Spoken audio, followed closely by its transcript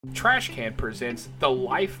Trash Can presents The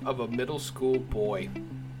Life of a Middle School Boy.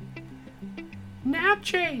 Now,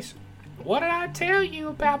 Chase, what did I tell you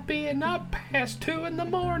about being up past 2 in the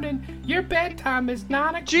morning? Your bedtime is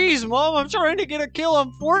 9 o'clock. Jeez, Mom, I'm trying to get a kill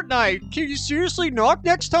on Fortnite. Can you seriously knock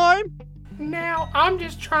next time? Now, I'm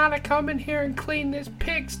just trying to come in here and clean this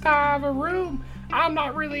pigsty of a room. I'm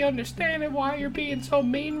not really understanding why you're being so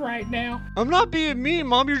mean right now. I'm not being mean,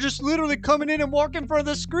 Mom. You're just literally coming in and walking in front of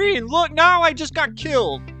the screen. Look, now I just got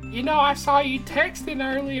killed. You know, I saw you texting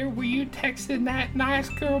earlier. Were you texting that nice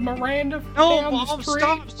girl Miranda No, down Mom, the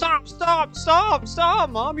street? stop,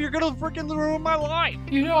 Mom. You're gonna freaking ruin my life.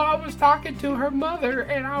 You know, I was talking to her mother,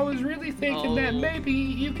 and I was really thinking that maybe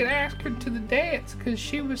you could ask her to the dance, because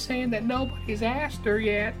she was saying that nobody's asked her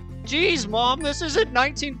yet. Jeez, Mom, this isn't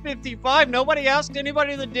 1955. Nobody asked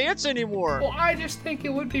anybody to dance anymore. Well, I just think it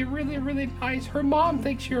would be really, really nice. Her mom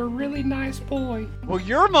thinks you're a really nice boy. Well,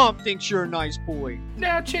 your mom thinks you're a nice boy.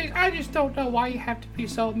 Now, Chase, I just don't know why you have to be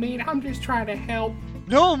so mean. I'm just trying to help.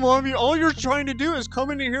 No, Mommy, all you're trying to do is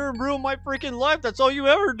come in here and ruin my freaking life. That's all you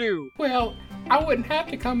ever do. Well, I wouldn't have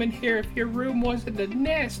to come in here if your room wasn't a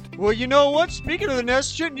nest. Well, you know what? Speaking of the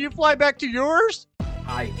nest, shouldn't you fly back to yours?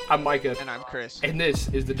 Hi, I'm Micah. And I'm Chris. And this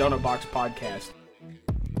is the Doughnut Box Podcast.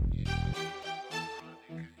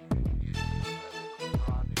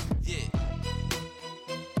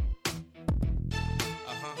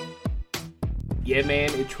 Yeah, man,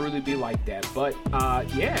 it truly be like that. But,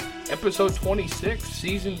 yeah, episode 26,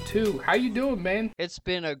 season 2. How you doing, man? It's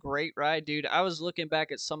been a great ride, dude. I was looking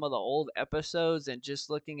back at some of the old episodes and just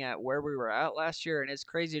looking at where we were at last year, and it's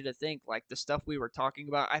crazy to think, like, the stuff we were talking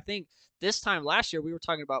about. I think this time last year we were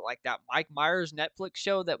talking about, like, that Mike Myers Netflix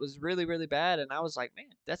show that was really, really bad, and I was like, man,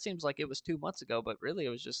 that seems like it was 2 months ago, but really it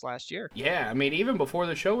was just last year. Yeah, I mean, even before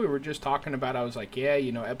the show we were just talking about, I was like, yeah,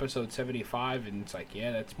 you know, episode 75, and it's like,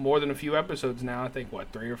 yeah, that's more than a few episodes now. I think,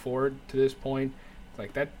 3 or 4 to this point. It's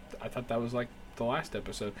like that. I thought that was like the last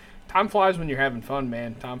episode. Time flies when you're having fun,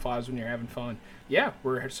 man. Time flies when you're having fun. Yeah,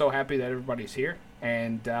 we're so happy that everybody's here.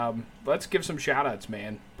 And let's give some shout-outs,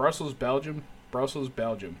 man. Brussels, Belgium.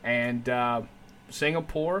 And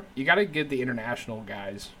Singapore. You got to give the international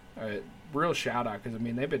guys a real shout-out because, I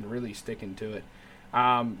mean, they've been really sticking to it.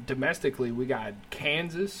 Domestically, we got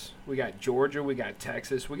Kansas, we got Georgia, we got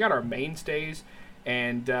Texas. We got our mainstays.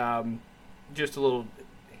 And just a little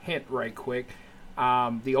hint right quick.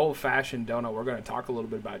 The old-fashioned donut, we're going to talk a little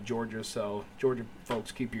bit about Georgia, so Georgia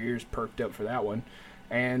folks, keep your ears perked up for that one.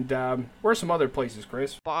 And where are some other places,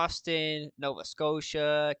 Chris? Boston, Nova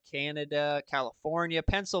Scotia, Canada, California,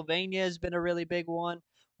 Pennsylvania has been a really big one.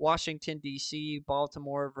 Washington, D.C.,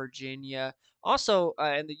 Baltimore, Virginia. Also,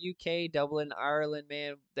 in the U.K., Dublin, Ireland,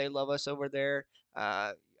 man, they love us over there.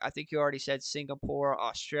 I think you already said Singapore,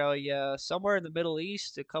 Australia, somewhere in the Middle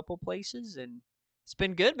East, a couple places, and it's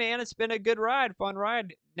been good, man. It's been a good ride, fun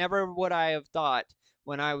ride. Never would I have thought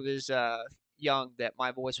when I was young that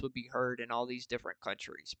my voice would be heard in all these different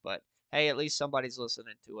countries, but hey, at least somebody's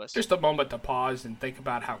listening to us. Just a moment to pause and think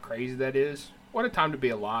about how crazy that is. What a time to be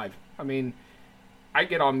alive. I mean, I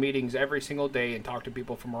get on meetings every single day and talk to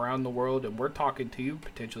people from around the world, and we're talking to you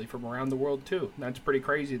potentially from around the world too. That's pretty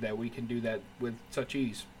crazy that we can do that with such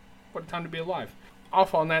ease. What a time to be alive.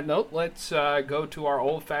 Off on that note, let's go to our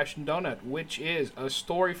old-fashioned donut, which is a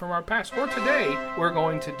story from our past. For today, we're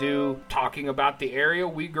going to do talking about the area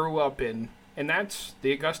we grew up in, and that's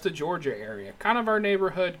the Augusta, Georgia area. Kind of our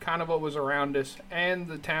neighborhood, kind of what was around us, and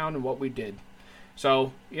the town and what we did.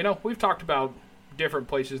 So, you know, we've talked about different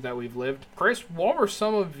places that we've lived. Chris, what were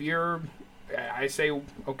some of your, I say,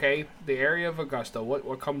 okay, the area of Augusta,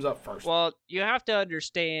 what comes up first? Well, you have to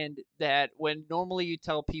understand that when normally you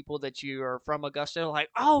tell people that you are from Augusta, they're like,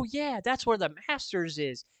 oh yeah, that's where the Masters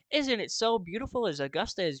is. Isn't it so beautiful? Is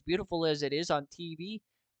Augusta as beautiful as it is on TV?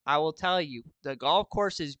 I will tell you, the golf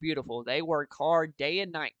course is beautiful. They work hard day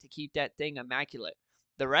and night to keep that thing immaculate.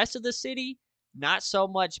 The rest of the city, not so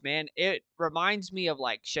much, man. It reminds me of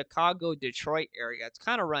like Chicago, Detroit area. It's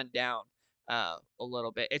kind of run down a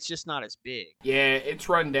little bit. It's just not as big. Yeah, it's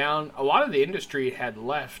run down. A lot of the industry had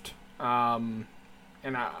left. And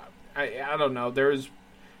I don't know. There's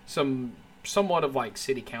somewhat of like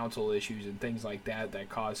city council issues and things like that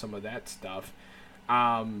caused some of that stuff.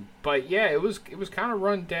 But yeah, it was kind of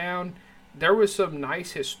run down. There was some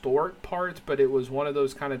nice historic parts, but it was one of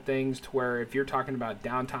those kind of things to where if you're talking about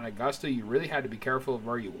downtown Augusta, you really had to be careful of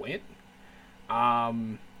where you went.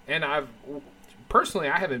 And I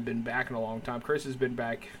haven't been back in a long time. Chris has been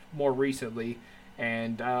back more recently,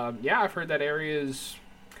 and yeah, I've heard that area is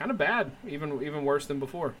kind of bad, even worse than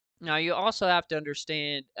before. Now, you also have to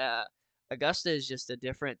understand, Augusta is just a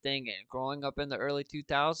different thing. And growing up in the early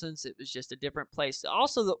 2000s, it was just a different place.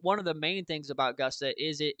 Also, one of the main things about Augusta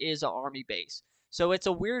is it is an army base. So it's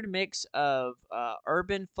a weird mix of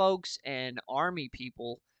urban folks and army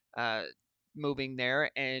people uh, moving there.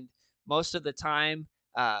 And most of the time,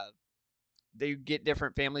 uh, they get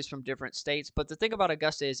different families from different states. But the thing about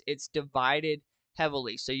Augusta is it's divided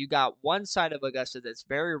heavily. So you got one side of Augusta that's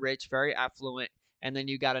very rich, very affluent, and then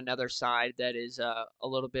you got another side that is a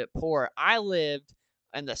little bit poor. I lived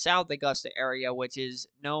in the South Augusta area, which is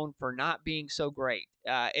known for not being so great.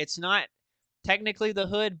 It's not technically the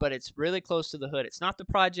hood, but it's really close to the hood. It's not the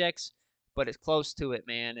projects, but it's close to it,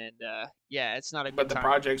 man. And yeah, it's not a But good the time.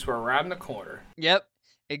 projects were around the corner. Yep,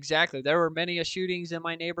 exactly. There were many shootings in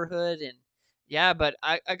my neighborhood, and yeah, but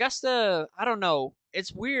Augusta, I don't know.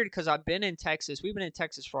 It's weird because I've been in Texas. We've been in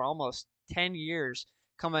Texas for almost 10 years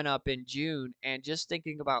coming up in June, and just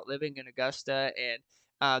thinking about living in Augusta,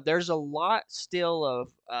 and there's a lot still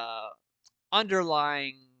of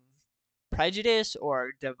underlying prejudice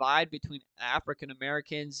or divide between African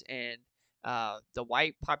Americans and the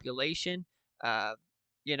white population. Uh,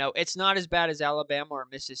 it's not as bad as Alabama or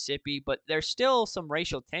Mississippi, but there's still some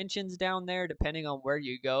racial tensions down there depending on where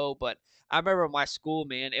you go. But I remember my school,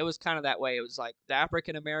 man, it was kind of that way. It was like the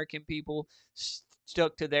African American people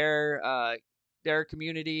stuck to their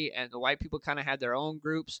community, and the white people kind of had their own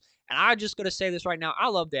groups. And I'm just gonna say this right now: I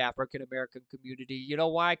love the African American community. You know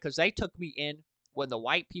why? Because they took me in when the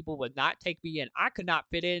white people would not take me in. I could not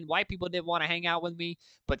fit in. White people didn't want to hang out with me,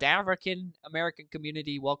 but the African American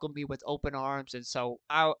community welcomed me with open arms, and so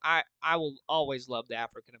I will always love the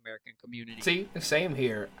African American community. See, same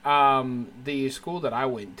here. The school that I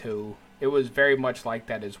went to, it was very much like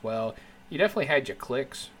that as well. You definitely had your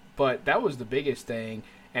cliques, but that was the biggest thing.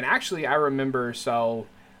 And actually, I remember somewhat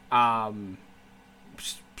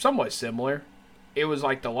similar. It was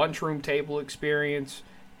like the lunchroom table experience.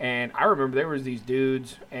 And I remember there was these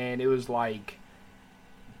dudes, and it was like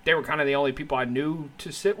they were kind of the only people I knew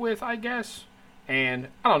to sit with, I guess. And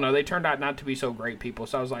I don't know, they turned out not to be so great people.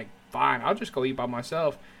 So I was like, fine, I'll just go eat by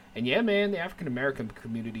myself. And yeah, man, the African American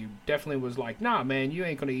community definitely was like, nah, man, you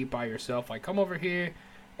ain't gonna eat by yourself. Like, come over here.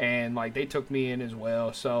 And like they took me in as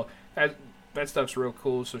well. So that stuff's real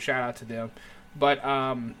cool. So shout out to them. But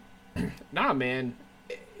nah, man,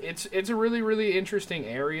 it's a really, really interesting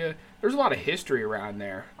area. There's a lot of history around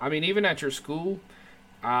there. I mean, even at your school,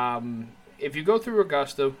 if you go through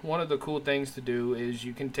Augusta, one of the cool things to do is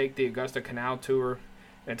you can take the Augusta Canal tour.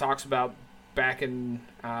 And it talks about back in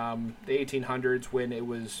the 1800s when it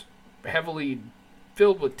was heavily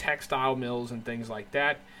filled with textile mills and things like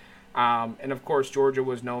that. And of course, Georgia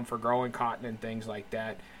was known for growing cotton and things like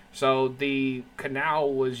that. So the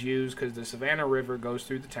canal was used because the Savannah River goes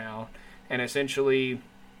through the town and essentially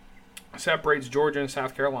separates Georgia and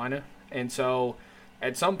South Carolina. And so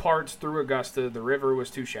at some parts through Augusta, the river was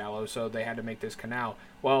too shallow, so they had to make this canal.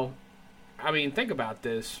 Well, I mean, think about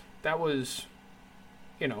this. That was,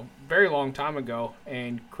 very long time ago,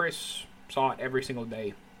 and Chris saw it every single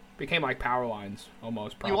day. Became like power lines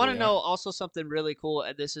almost, probably. You want to know also something really cool,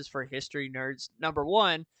 and this is for history nerds. Number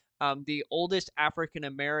one, the oldest African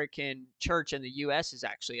American church in the U.S. is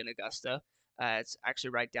actually in Augusta. It's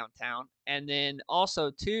actually right downtown. And then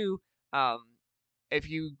also, too, if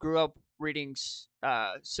you grew up reading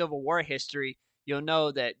Civil War history, you'll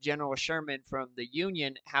know that General Sherman from the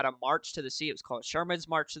Union had a march to the sea. It was called Sherman's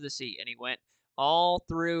March to the Sea, and he went all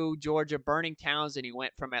through Georgia, burning towns, and he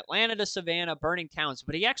went from Atlanta to Savannah, burning towns.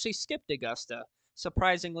 But he actually skipped Augusta,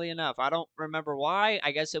 surprisingly enough. I don't remember why.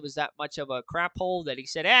 I guess it was that much of a crap hole that he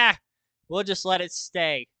said, we'll just let it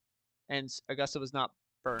stay. And Augusta was not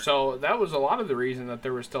burned. So that was a lot of the reason that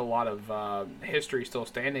there was still a lot of history still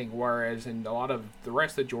standing, whereas in a lot of the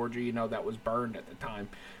rest of Georgia, that was burned at the time.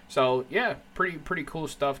 So yeah, pretty cool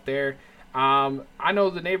stuff there. I know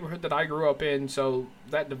the neighborhood that I grew up in, so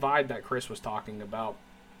that divide that Chris was talking about,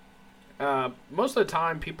 most of the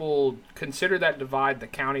time people consider that divide the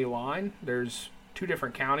county line. There's two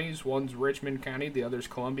different counties. One's Richmond County, the other's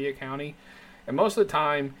Columbia County. And most of the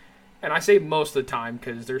time, and I say most of the time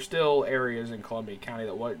because there's still areas in Columbia County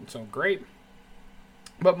that wasn't so great,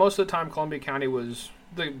 but most of the time Columbia County was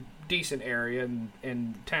the decent area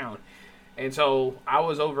in town. And so I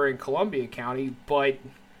was over in Columbia County, but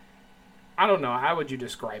I don't know, how would you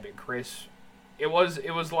describe it, Chris? It was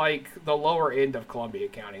like the lower end of Columbia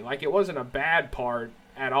County. Like, it wasn't a bad part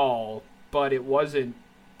at all, but it wasn't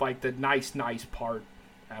like the nice part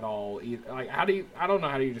at all. Like, I don't know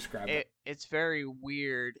how do you describe it. It's very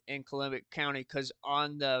weird in Columbia County because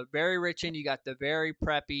on the very rich end, you got the very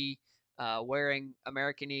preppy, wearing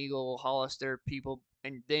American Eagle, Hollister people,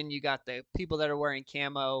 and then you got the people that are wearing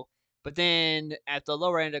camo, But then at the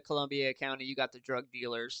lower end of Columbia County, you got the drug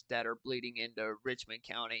dealers that are bleeding into Richmond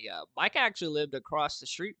County. Mike actually lived across the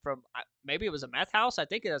street from, maybe it was a meth house. I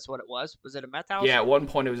think that's what it was. Was it a meth house? Yeah, at one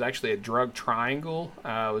point it was actually a drug triangle.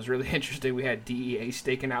 It was really interesting. We had DEA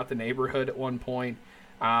staking out the neighborhood at one point.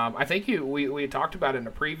 I think we had talked about it in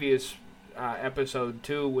a previous episode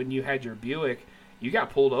too, when you had your Buick. You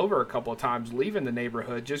got pulled over a couple of times leaving the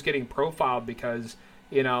neighborhood, just getting profiled because,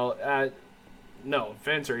 no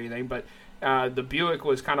offense or anything, but the Buick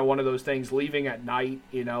was kind of one of those things leaving at night,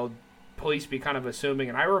 police be kind of assuming.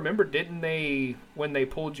 And I remember, when they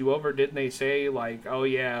pulled you over, didn't they say like, oh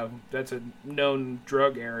yeah, that's a known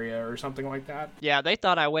drug area or something like that? Yeah, they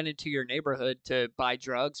thought I went into your neighborhood to buy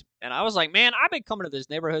drugs. And I was like, man, I've been coming to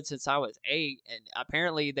this neighborhood since I was 8. And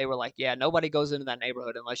apparently they were like, yeah, nobody goes into that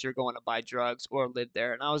neighborhood unless you're going to buy drugs or live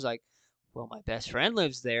there. And I was like, well, my best friend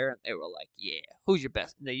lives there. And they were like, yeah, who's your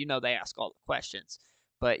best? They ask all the questions.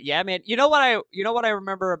 But yeah, man, you know what I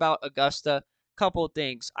remember about Augusta? Couple of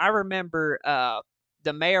things. I remember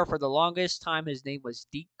the mayor for the longest time, his name was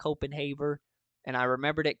Deke Copenhaver, and I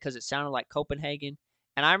remembered it because it sounded like Copenhagen.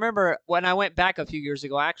 And I remember when I went back a few years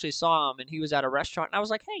ago, I actually saw him, and he was at a restaurant, and I was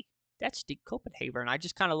like, hey, that's Deke Copenhaver. And I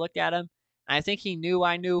just kind of looked at him, and I think he knew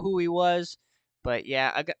I knew who he was. But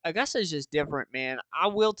yeah, Augusta is just different, man. I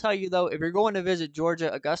will tell you, though, if you're going to visit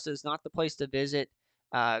Georgia, Augusta is not the place to visit.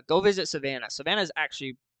 Go visit Savannah. Savannah is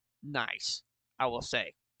actually nice, I will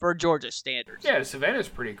say, for Georgia standards. Yeah, Savannah's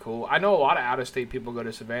pretty cool. I know a lot of out-of-state people go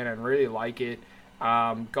to Savannah and really like it.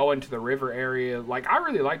 Going to the river area, like I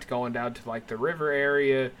really liked going down to like the river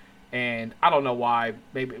area, and I don't know why.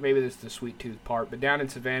 Maybe this is the sweet tooth part, but down in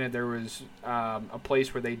Savannah there was a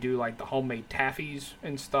place where they do like the homemade taffies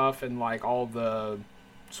and stuff, and like all the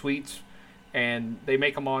sweets, and they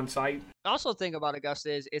make them on site. The also thing about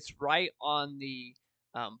Augusta is it's right on the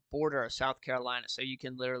border of South Carolina, so you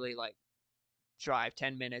can literally like drive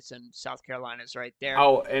 10 minutes and South Carolina's right there.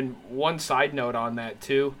 Oh, and one side note on that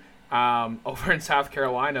too, over in South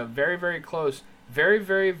Carolina, very, very close, very,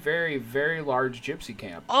 very, very, very large Gypsy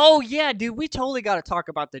Camp. Oh yeah, dude, we totally got to talk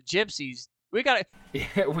about the Gypsies. We got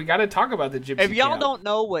to talk about the Gypsy Camp. If y'all don't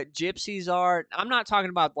know what Gypsies are, I'm not talking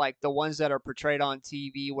about like the ones that are portrayed on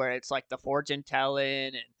TV where it's like the fortune telling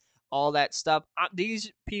and all that stuff.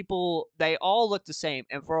 These people, they all look the same.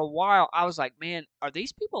 And for a while, I was like, man, are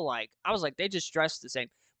these people like, I was like, they just dress the same.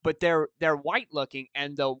 But they're white looking,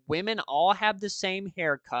 and the women all have the same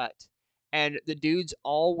haircut. And the dudes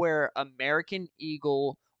all wear American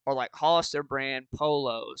Eagle or like Hollister brand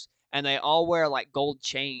polos. And they all wear like gold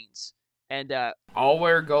chains. And all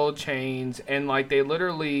wear gold chains. And like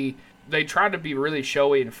they try to be really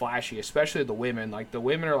showy and flashy, especially the women. Like the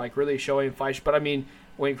women are like really showy and flashy. But I mean,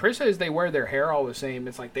 when Chris says they wear their hair all the same,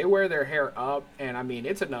 it's like they wear their hair up, and I mean,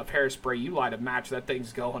 it's enough hairspray you light a match, that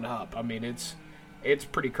thing's going up. I mean, it's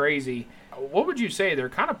pretty crazy. What would you say? They're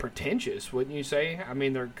kind of pretentious, wouldn't you say? I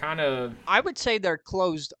mean, they're kind of... I would say they're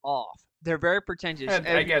closed off. They're very pretentious.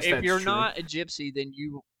 I guess if that's you're true. Not a gypsy, then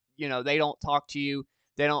they don't talk to you.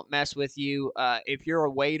 They don't mess with you. If you're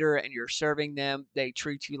a waiter and you're serving them, they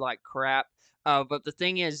treat you like crap. But the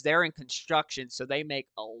thing is, they're in construction, so they make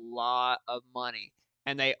a lot of money.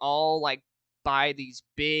 And they all like buy these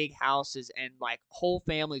big houses, and like whole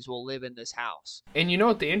families will live in this house. And you know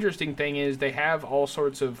what the interesting thing is? They have all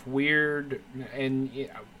sorts of weird and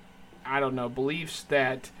I don't know, beliefs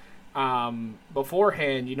that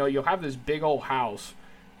beforehand, you'll have this big old house,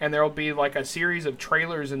 and there'll be like a series of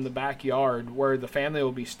trailers in the backyard where the family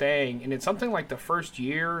will be staying, and it's something like the first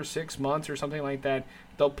year, 6 months or something like that,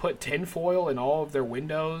 they'll put tinfoil in all of their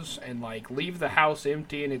windows and like leave the house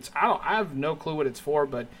empty, and I have no clue what it's for,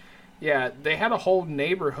 but yeah, they had a whole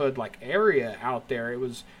neighborhood like area out there. I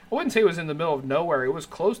wouldn't say it was in the middle of nowhere. It was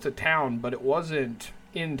close to town, but it wasn't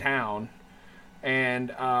in town.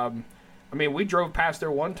 And I mean, we drove past there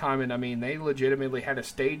one time, and I mean, they legitimately had a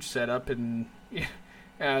stage set up, and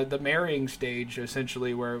the marrying stage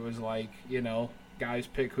essentially, where it was like, guys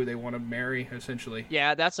pick who they want to marry, essentially.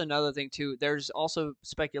 Yeah, that's another thing too. There's also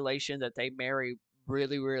speculation that they marry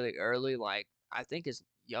really, really early, like I think as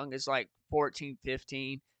young as like 14,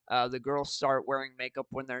 15. The girls start wearing makeup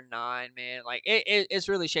when they're 9, man. Like it's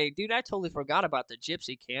really shady, dude. I totally forgot about the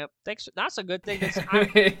Gypsy Camp. Thanks. That's a good thing.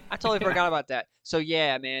 I totally forgot about that. So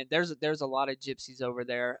yeah, man. There's a lot of gypsies over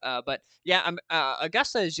there. But yeah,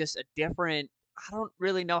 Augusta is just a different. I don't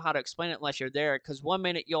really know how to explain it unless you're there. Because one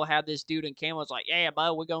minute you'll have this dude in camos like, yeah,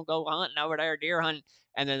 bud, we're gonna go hunting over there, deer hunting.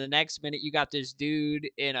 And then the next minute you got this dude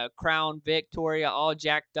in a Crown Victoria, all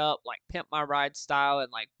jacked up, like Pimp My Ride style,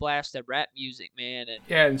 and like blasted rap music, man. And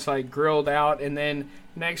yeah, it's like grilled out. And then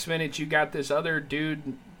next minute you got this other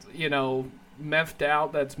dude, methed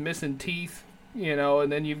out that's missing teeth, you know,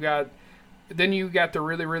 and then you got the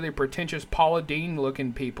really, really pretentious Paula Deen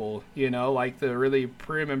looking people, you know, like the really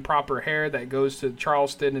prim and proper hair that goes to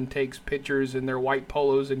Charleston and takes pictures in their white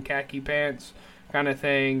polos and khaki pants kind of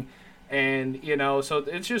thing. And, you know, so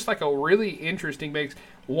it's just like a really interesting mix.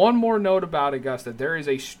 One more note about Augusta. There is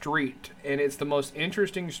a street, and it's the most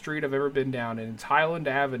interesting street I've ever been down, and it's Highland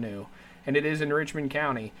Avenue, and it is in Richmond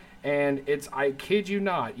County. And it's, I kid you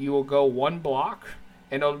not, you will go one block,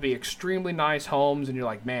 and it'll be extremely nice homes, and you're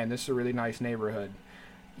like, man, this is a really nice neighborhood.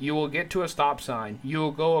 You will get to a stop sign. You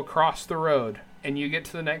will go across the road, and you get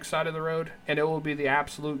to the next side of the road, and it will be the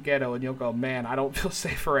absolute ghetto, and you'll go, man, I don't feel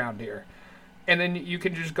safe around here. And then you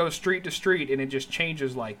can just go street to street, and it just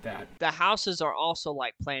changes like that. The houses are also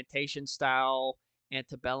like plantation style,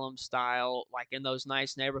 antebellum style, like in those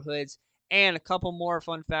nice neighborhoods. And a couple more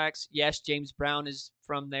fun facts. Yes, James Brown is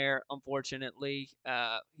from there, unfortunately.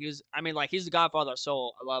 He's the godfather of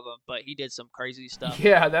soul. I love him, but he did some crazy stuff.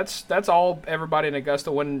 Yeah, that's all everybody in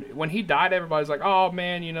Augusta. When he died, everybody's like, oh,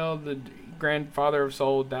 man, you know, the grandfather of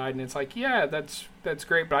soul died. And it's like, yeah, that's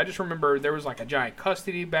great. But I just remember there was like a giant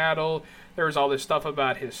custody battle. There was all this stuff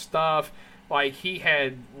about his stuff. Like, he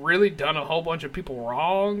had really done a whole bunch of people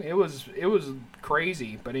wrong. It was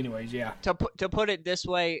crazy. But anyways, yeah. To put it this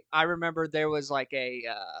way, I remember there was like a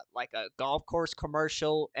golf course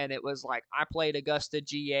commercial, and it was like, I played Augusta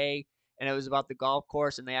GA, and it was about the golf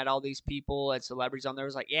course, and they had all these people and celebrities on there. It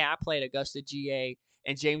was like, yeah, I played Augusta GA,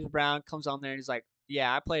 and James Brown comes on there and he's like,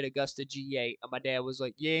 yeah, I played Augusta GA. And my dad was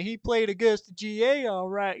like, yeah, he played Augusta GA, all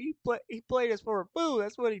right. He played us for a fool.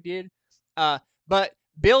 That's what he did. But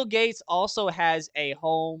Bill Gates also has a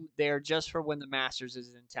home there just for when the Masters is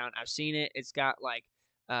in town. I've seen it. It's got like,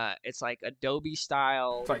 it's like Adobe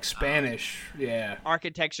style. It's like Spanish, yeah.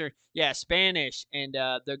 Architecture, yeah, Spanish. And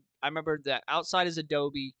I remember the outside is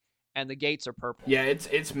Adobe, and the gates are purple. Yeah,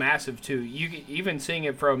 it's massive too. You even seeing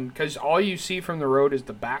it because all you see from the road is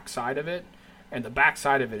the back side of it, and the back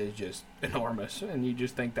side of it is just enormous. And you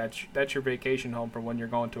just think that's your vacation home for when you're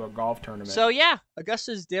going to a golf tournament. So yeah,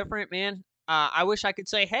 Augusta's different, man. I wish I could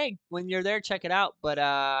say, hey, when you're there, check it out. But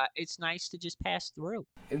it's nice to just pass through.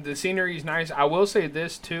 And the scenery's nice. I will say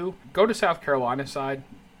this, too. Go to South Carolina side.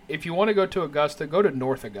 If you want to go to Augusta, go to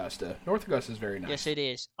North Augusta. North Augusta is very nice. Yes, it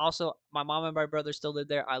is. Also, my mom and my brother still live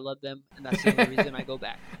there. I love them, and that's the only reason I go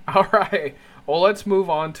back. All right. Well, let's move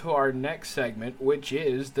on to our next segment, which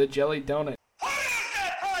is the Jelly Donut.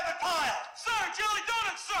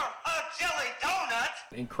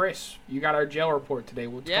 And Chris, you got our jail report today.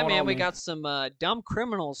 What's going on, man? We got some dumb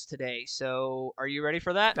criminals today. So, are you ready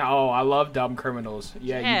for that? Oh, I love dumb criminals.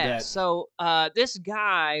 Yeah, you bet. So, this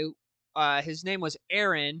guy, his name was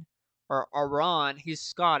Aaron or Aaron. He's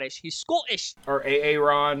Scottish. He's Scottish. Or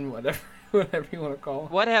Aaron, whatever you want to call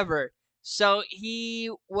him. Whatever. So,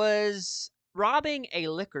 he was robbing a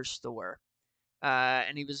liquor store.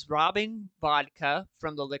 And he was robbing vodka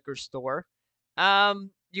from the liquor store.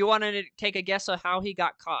 You want to take a guess of how he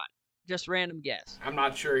got caught? Just random guess. I'm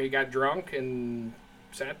not sure. He got drunk and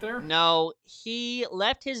sat there? No, he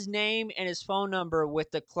left his name and his phone number with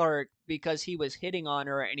the clerk because he was hitting on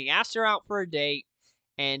her, and he asked her out for a date,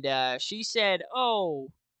 and she said, oh,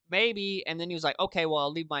 maybe, and then he was like, okay, well,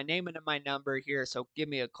 I'll leave my name and my number here, so give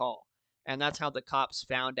me a call. And that's how the cops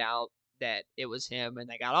found out that it was him, and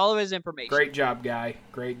they got all of his information. Great job, guy.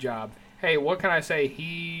 Great job. Hey, what can I say?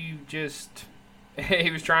 He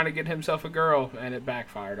was trying to get himself a girl, and it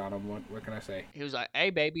backfired on him. What can I say? He was like,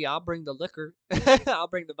 hey, baby, I'll bring the liquor. I'll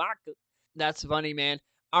bring the vodka. That's funny, man.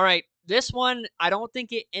 All right, this one, I don't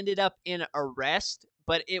think it ended up in arrest,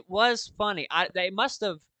 but it was funny. They must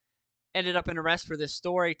have ended up in arrest for this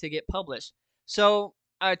story to get published. So,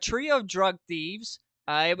 a trio of drug thieves,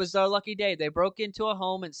 it was their lucky day. They broke into a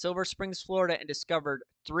home in Silver Springs, Florida, and discovered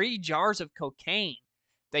 3 jars of cocaine.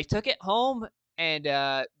 They took it home, and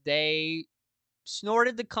they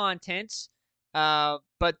snorted the contents,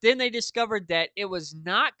 but then they discovered that it was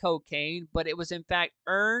not cocaine, but it was in fact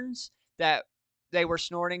urns that they were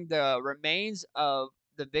snorting the remains of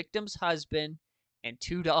the victim's husband and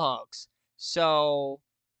 2 dogs. So,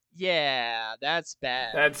 yeah, that's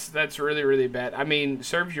bad. That's really, really bad. I mean,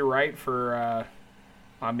 serves you right for,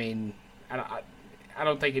 I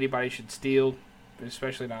don't think anybody should steal,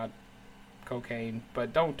 especially not cocaine,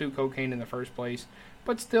 but don't do cocaine in the first place.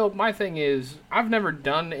 But still, my thing is, I've never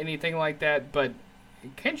done anything like that, but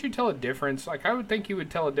can't you tell a difference? Like, I would think you would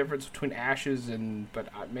tell a difference between ashes but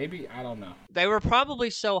maybe, I don't know. They were probably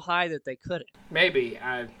so high that they couldn't. Maybe,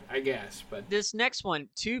 I guess, but... This next one,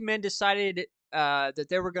 2 men decided that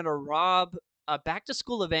they were going to rob a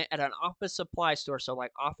back-to-school event at an office supply store, so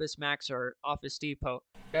like Office Max or Office Depot.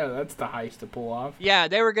 Yeah, that's the heist to pull off. Yeah,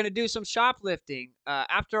 they were going to do some shoplifting.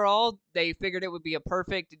 After all, they figured it would be a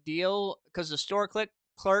perfect deal because the store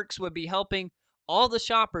clerks would be helping all the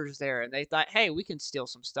shoppers there, and they thought, hey, we can steal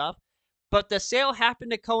some stuff. But the sale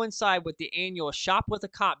happened to coincide with the annual Shop with a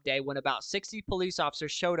Cop Day when about 60 police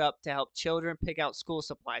officers showed up to help children pick out school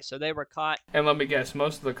supplies. So they were caught. And let me guess,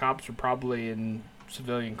 most of the cops were probably in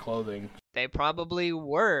civilian clothing. They probably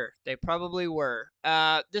were.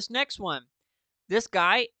 This next one. This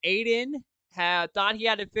guy, Aiden, thought he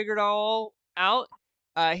had it figured all out.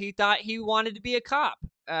 He thought he wanted to be a cop,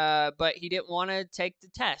 but he didn't want to take the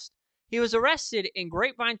test. He was arrested in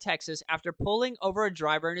Grapevine, Texas, after pulling over a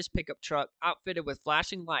driver in his pickup truck outfitted with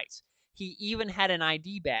flashing lights. He even had an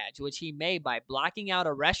ID badge, which he made by blocking out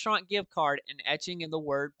a restaurant gift card and etching in the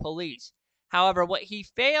word police. However, what he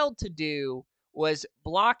failed to do was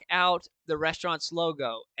block out the restaurant's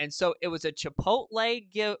logo. And so it was a Chipotle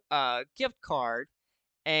gift card,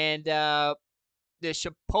 and the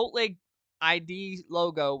Chipotle ID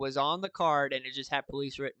logo was on the card, and it just had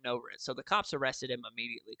police written over it. So the cops arrested him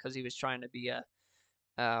immediately because he was trying to be a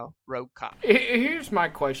rogue cop. Here's my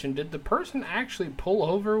question: did the person actually pull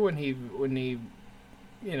over when he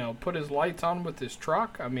put his lights on with his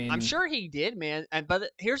truck? I mean, I'm sure he did, man. But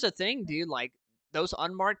here's the thing, dude. Like those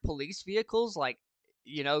unmarked police vehicles, like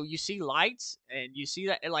you see lights and you see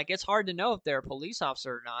that, like it's hard to know if they're a police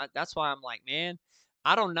officer or not. That's why I'm like, man,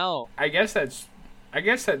 I don't know. I guess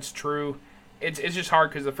that's true. It's just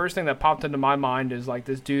hard because the first thing that popped into my mind is like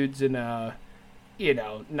this dude's in a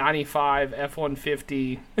 95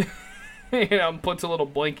 F-150, puts a little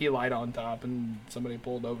blinky light on top and somebody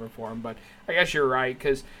pulled over for him. But I guess you're right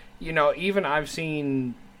because even I've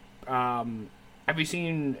seen, have you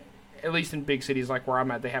seen, at least in big cities like where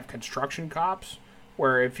I'm at, they have construction cops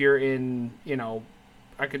where if you're in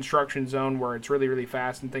a construction zone where it's really, really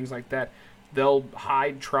fast and things like that, they'll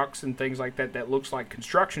hide trucks and things like that looks like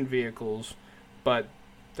construction vehicles, but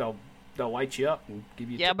they'll light you up and give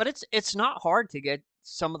you. Yeah, but it's not hard to get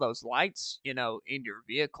some of those lights, in your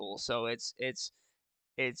vehicle. So it's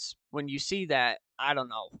when you see that, I don't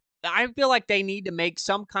know. I feel like they need to make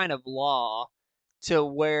some kind of law to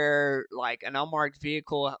where like an unmarked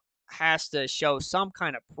vehicle has to show some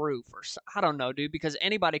kind of proof or I don't know, dude, because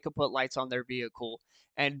anybody could put lights on their vehicle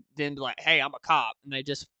and then be like, hey, I'm a cop, and they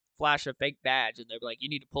just flash a fake badge and they're like, you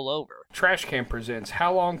need to pull over. Trash Can presents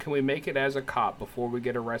How Long Can We Make It as a Cop Before We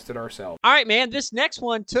Get Arrested Ourselves? All right, man, this next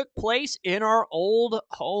one took place in our old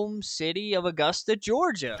home city of Augusta,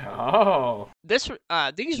 Georgia. Oh.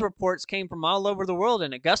 These reports came from all over the world,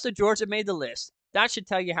 and Augusta, Georgia made the list. That should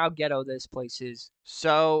tell you how ghetto this place is.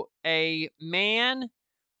 So a man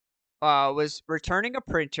was returning a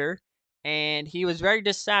printer, and he was very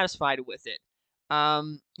dissatisfied with it.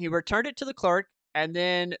 He returned it to the clerk, and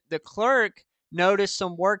then the clerk noticed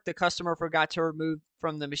some work the customer forgot to remove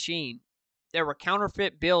from the machine. There were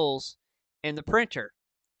counterfeit bills in the printer.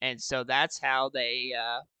 And so that's how they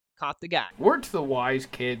caught the guy. Word to the wise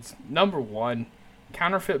kids. Number one,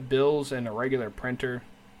 counterfeit bills and a regular printer,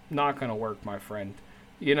 not going to work, my friend.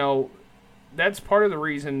 That's part of the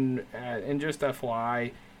reason, and just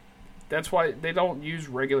FYI, that's why they don't use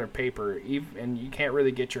regular paper, and you can't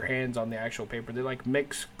really get your hands on the actual paper. They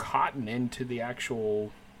mix cotton into the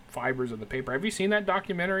actual fibers of the paper. Have you seen that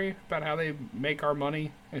documentary about how they make our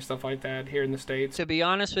money and stuff like that here in the States? To be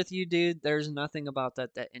honest with you, dude, there's nothing about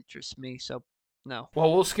that interests me, so no.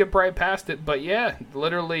 Well, we'll skip right past it, but yeah,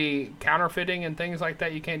 literally counterfeiting and things like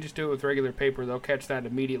that, you can't just do it with regular paper. They'll catch that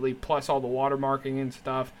immediately, plus all the watermarking and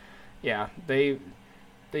stuff. Yeah, they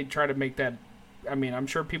try to make that. I mean, I'm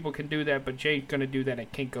sure people can do that, but Jay's going to do that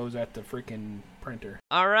at Kinko's at the freaking printer.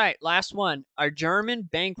 All right, last one. A German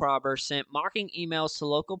bank robber sent mocking emails to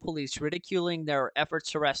local police ridiculing their efforts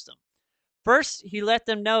to arrest him. First, he let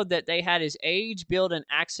them know that they had his age, build, and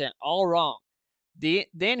accent all wrong.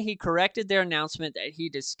 Then he corrected their announcement that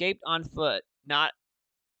he'd escaped on foot.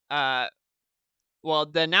 The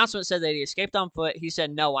announcement said that he escaped on foot. He said,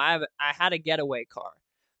 no, I had a getaway car.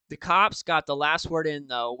 The cops got the last word in,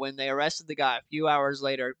 though, when they arrested the guy a few hours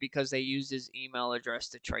later because they used his email address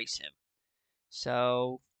to trace him.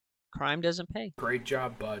 So, crime doesn't pay. Great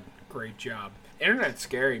job, bud. Great job. Internet's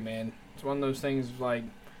scary, man. It's one of those things like,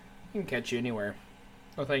 it can catch you anywhere.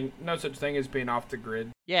 No such thing as being off the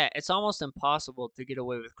grid. Yeah, it's almost impossible to get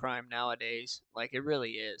away with crime nowadays. Like, it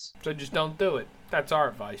really is. So just don't do it. That's our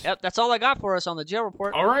advice. Yep, that's all I got for us on the jail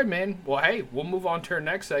report. All right, man. Well, hey, we'll move on to our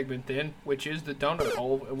next segment then, which is the donut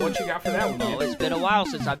hole. And what you got for that one, man? Oh, it's been a while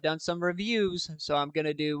since I've done some reviews, so I'm going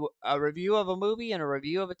to do a review of a movie and a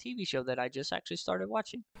review of a TV show that I just actually started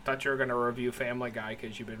watching. Thought you were going to review Family Guy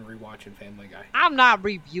because you've been rewatching Family Guy. I'm not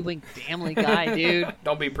reviewing Family Guy, dude.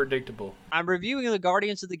 Don't be predictable. I'm reviewing the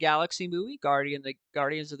Guardians of the Galaxy movie, Guardians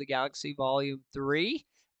of the Galaxy Volume 3.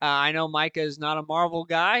 I know Micah is not a Marvel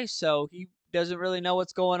guy, so he doesn't really know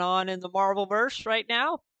what's going on in the Marvel-verse right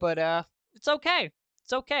now, but it's okay.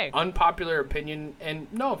 It's okay. Unpopular opinion, and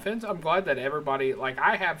no offense, I'm glad that everybody, like,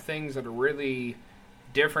 I have things that are really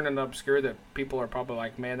different and obscure that people are probably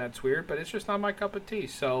like, man, that's weird, but it's just not my cup of tea.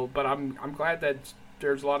 So, but I'm glad that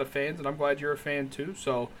there's a lot of fans, and I'm glad you're a fan too,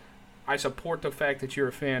 so I support the fact that you're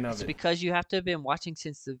a fan of it. It's because you have to have been watching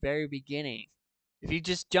since the very beginning. If you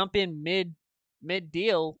just jump in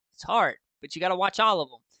mid-deal, it's hard, but you got to watch all of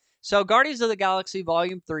them. So Guardians of the Galaxy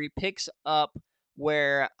Volume 3 picks up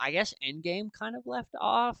where, I guess, Endgame kind of left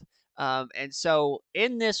off. And so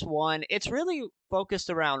in this one, it's really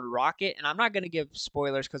focused around Rocket. And I'm not going to give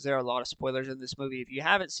spoilers because there are a lot of spoilers in this movie. If you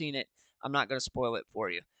haven't seen it, I'm not going to spoil it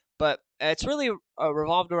for you. But it's really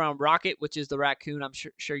revolved around Rocket, which is the raccoon. I'm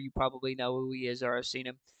sure you probably know who he is or have seen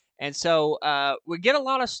him. And so we get a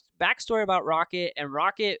lot of backstory about Rocket. And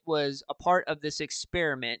Rocket was a part of this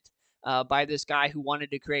experiment by this guy who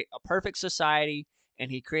wanted to create a perfect society,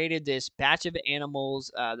 and he created this batch of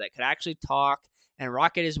animals that could actually talk, and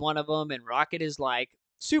Rocket is one of them, and Rocket is like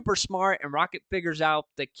super smart, and Rocket figures out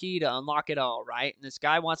the key to unlock it all, right? And this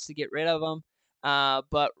guy wants to get rid of him,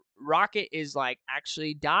 but Rocket is like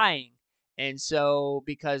actually dying, and so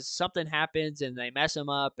because something happens and they mess him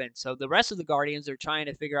up, and so the rest of the Guardians are trying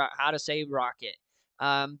to figure out how to save Rocket.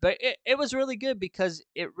 But it was really good because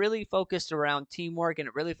it really focused around teamwork, and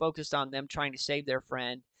it really focused on them trying to save their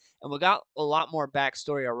friend. And we got a lot more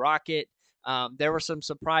backstory of Rocket. There were some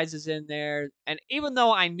surprises in there. And even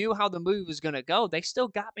though I knew how the movie was going to go, they still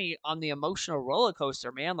got me on the emotional roller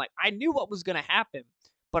coaster, man. Like, I knew what was going to happen,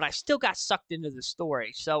 but I still got sucked into the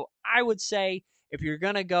story. So I would say if you're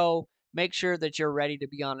going to go, make sure that you're ready to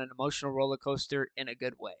be on an emotional roller coaster in a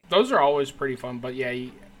good way. Those are always pretty fun, but yeah,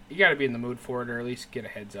 you got to be in the mood for it, or at least get a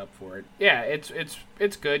heads up for it. Yeah,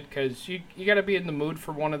 it's good because you got to be in the mood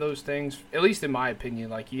for one of those things, at least in my opinion.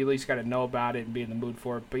 Like, you at least got to know about it and be in the mood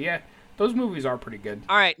for it. But yeah, those movies are pretty good.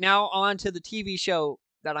 All right, now on to the TV show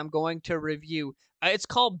that I'm going to review. It's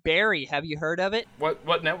called Barry. Have you heard of it?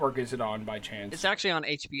 What network is it on by chance? It's actually on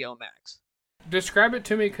HBO Max. Describe it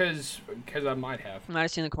to me because I might have. I might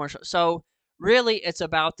have seen the commercial. So really, it's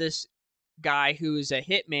about this guy who is a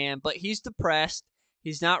hitman, but he's depressed.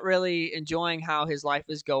 He's not really enjoying how his life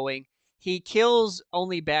is going. He kills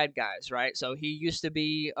only bad guys, right? So he used to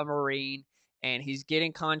be a Marine, and he's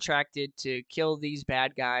getting contracted to kill these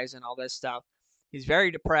bad guys and all this stuff. He's very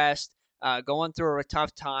depressed, going through a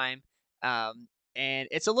tough time. And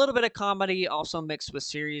it's a little bit of comedy, also mixed with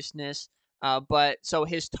seriousness. But so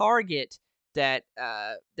his target that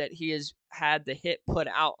he has had the hit put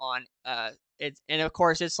out on, and of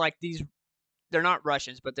course it's like these, they're not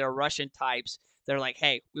Russians, but they're Russian types. They're like,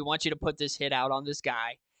 hey, we want you to put this hit out on this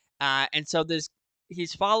guy. And so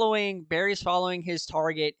Barry's following his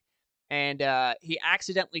target, and he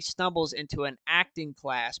accidentally stumbles into an acting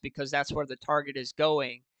class because that's where the target is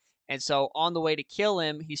going. And so on the way to kill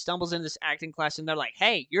him, he stumbles in this acting class, and they're like,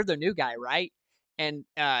 hey, you're the new guy, right? And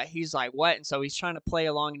he's like, what? And so he's trying to play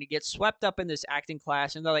along, and he gets swept up in this acting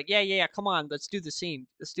class, and they're like, yeah, come on, let's do the scene.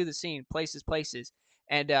 Places.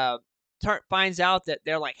 And finds out that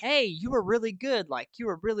they're like, hey, you were really good. Like, you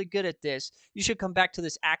were really good at this. You should come back to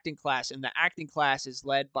this acting class. And the acting class is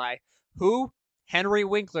led by who? Henry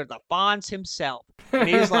Winkler, the Fonz himself. And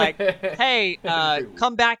he's like, hey,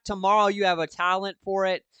 come back tomorrow. You have a talent for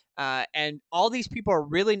it. And all these people are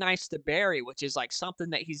really nice to Barry, which is like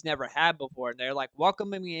something that he's never had before. And they're like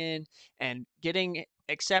welcoming him in and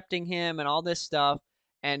accepting him and all this stuff.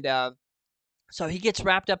 And so he gets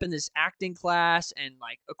wrapped up in this acting class, and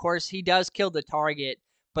like, of course, he does kill the target,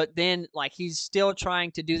 but then like he's still trying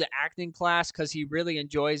to do the acting class because he really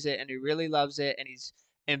enjoys it and he really loves it, and he's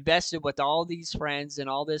invested with all these friends and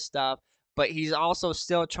all this stuff. But he's also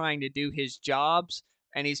still trying to do his jobs,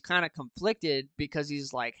 and he's kind of conflicted because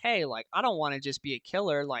he's like, hey, like, I don't want to just be a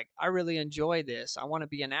killer. Like, I really enjoy this. I want to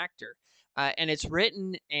be an actor. And it's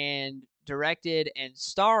written and directed and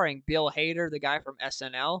starring Bill Hader, the guy from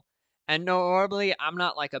SNL. And normally I'm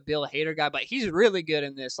not like a Bill Hader guy, but he's really good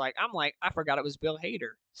in this. Like, I'm like, I forgot it was Bill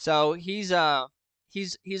Hader. So he's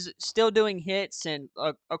he's still doing hits, and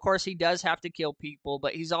of course he does have to kill people,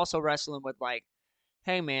 but he's also wrestling with like,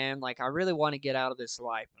 hey man, like I really want to get out of this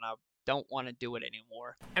life, and I don't want to do it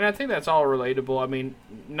anymore. And I think that's all relatable. I mean,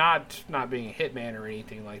 not being a hitman or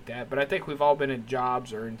anything like that, but I think we've all been in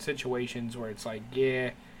jobs or in situations where it's like, yeah,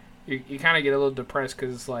 you kind of get a little depressed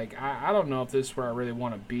because it's like, I don't know if this is where I really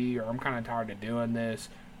want to be, or I'm kind of tired of doing this,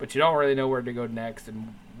 but you don't really know where to go next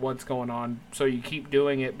and what's going on. So you keep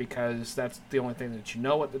doing it because that's the only thing that you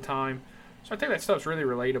know at the time. So I think that stuff's really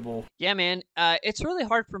relatable. Yeah, man. It's really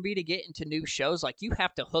hard for me to get into new shows. Like, you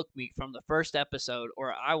have to hook me from the first episode,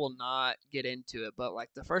 or I will not get into it. But, like,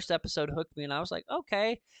 the first episode hooked me, and I was like,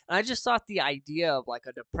 okay. And I just thought the idea of, like,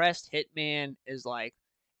 a depressed hitman is, like,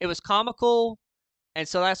 it was comical, and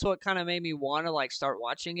so that's what kind of made me want to, like, start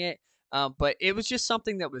watching it. But it was just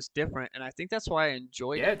something that was different, and I think that's why I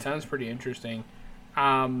enjoyed it. Yeah, it sounds pretty interesting.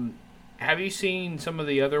 Have you seen some of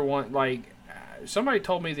the other one, like... Somebody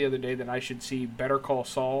told me the other day that I should see Better Call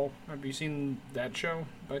Saul. Have you seen that show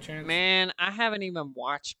by chance? Man, I haven't even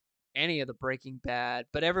watched any of the Breaking Bad,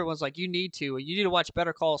 but everyone's like, you need to watch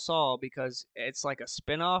Better Call Saul because it's like a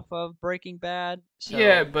spinoff of Breaking Bad. So.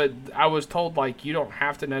 Yeah, but I was told like you don't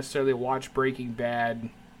have to necessarily watch Breaking Bad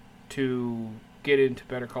to get into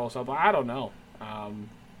Better Call Saul, but I don't know.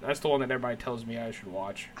 That's the one that everybody tells me I should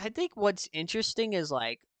watch. I think what's interesting is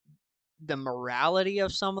like the morality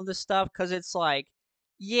of some of the stuff, because it's like,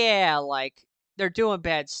 yeah, like they're doing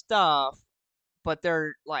bad stuff, but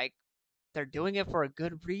they're doing it for a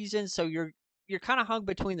good reason, so you're kind of hung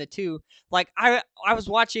between the two. Like I was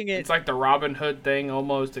watching it. It's like the Robin Hood thing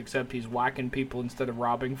almost, except he's whacking people instead of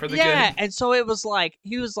robbing for the good. Yeah, and so it was like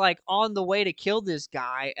he was like on the way to kill this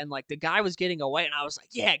guy, and like the guy was getting away, and I was like,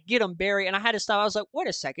 yeah, get him, Barry. And I had to stop. I was like, wait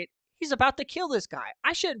a second. He's about to kill this guy.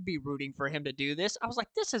 I shouldn't be rooting for him to do this. I was like,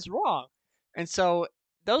 this is wrong. And so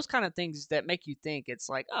those kind of things that make you think, it's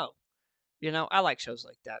like, oh, I like shows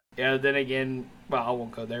like that. Yeah, then again, well, I won't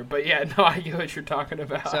go there. But yeah, no, I get what you're talking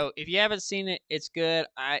about. So if you haven't seen it, it's good.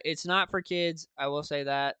 It's not for kids. I will say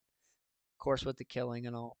that. Of course, with the killing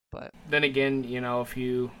and all. But then again, if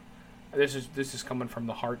you... This is coming from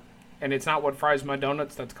the heart. And it's not what fries my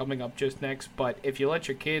donuts. That's coming up just next. But if you let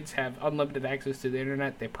your kids have unlimited access to the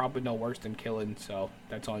internet, they probably know worse than killing. So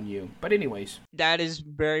that's on you. But anyways. That is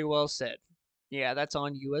very well said. Yeah, that's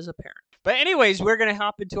on you as a parent. But anyways, we're going to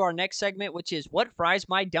hop into our next segment, which is What Fries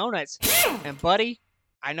My Donuts? And buddy,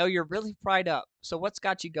 I know you're really fried up. So what's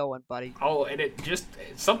got you going, buddy? Oh, and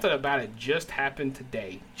something about it just happened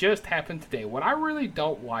today. What I really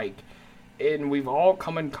don't like, and we've all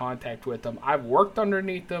come in contact with them. I've worked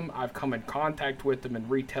underneath them. I've come in contact with them in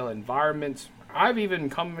retail environments. I've even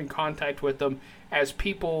come in contact with them as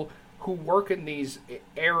people who work in these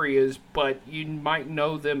areas, but you might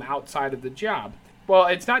know them outside of the job. Well,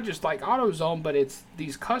 it's not just like AutoZone, but it's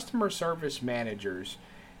these customer service managers.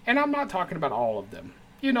 And I'm not talking about all of them.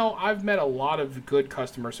 I've met a lot of good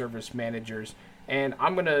customer service managers, and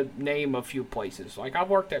I'm going to name a few places. Like, I've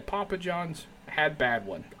worked at Papa John's, had a bad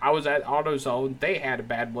one. I was at AutoZone, they had a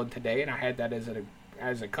bad one today, and I had that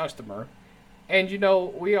as a customer. And,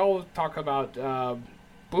 we all talk about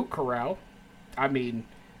Boot Corral. I mean,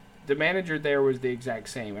 the manager there was the exact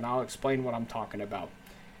same, and I'll explain what I'm talking about.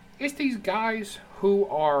 It's these guys who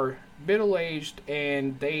are middle-aged,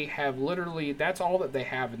 and they have literally, that's all that they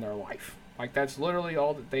have in their life. Like, that's literally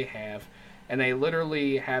all that they have. And they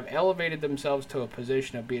literally have elevated themselves to a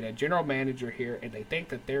position of being a general manager here, and they think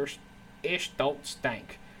that their ish don't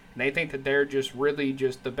stink. And they think that they're just really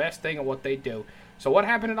just the best thing at what they do. So what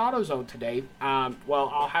happened at AutoZone today?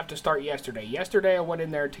 Well, I'll have to start yesterday. Yesterday, I went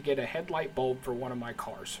in there to get a headlight bulb for one of my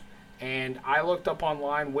cars. And I looked up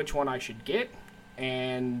online which one I should get,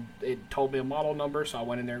 and it told me a model number, so I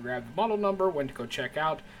went in there and grabbed the model number, went to go check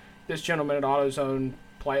out. This gentleman at AutoZone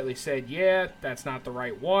politely said, yeah, that's not the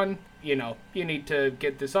right one. You need to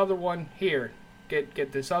get this other one. Here,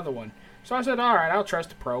 get this other one. So I said, all right, I'll trust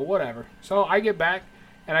the pro, whatever. So I get back,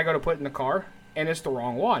 and I go to put it in the car, and it's the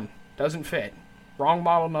wrong one. Doesn't fit. Wrong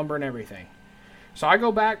model number and everything. So I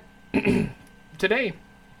go back today,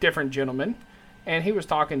 different gentleman, and he was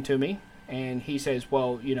talking to me, and he says,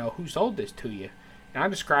 well, who sold this to you? And I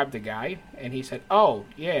described the guy, and he said, oh,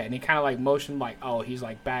 yeah. And he kind of like motioned like, oh, he's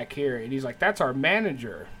like back here. And he's like, that's our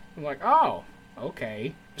manager. I'm like, oh,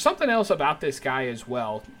 okay. Something else about this guy as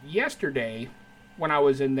well. Yesterday, when I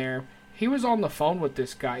was in there, he was on the phone with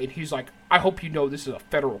this guy, and he's like, I hope you know this is a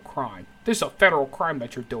federal crime. This is a federal crime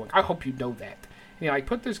that you're doing. I hope you know that. And he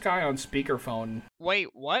put this guy on speakerphone. Wait,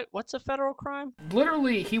 what? What's a federal crime?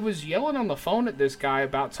 Literally, he was yelling on the phone at this guy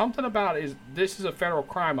about something about this is a federal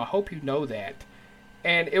crime. I hope you know that.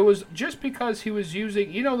 And it was just because he was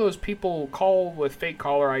using, those people call with fake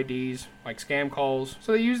caller IDs, like scam calls.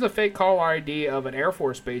 So they use the fake caller ID of an Air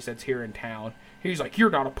Force base that's here in town. He's like, you're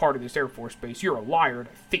not a part of this Air Force base. You're a liar and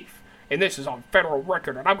a thief. And this is on federal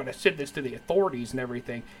record, and I'm going to send this to the authorities and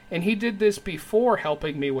everything. And he did this before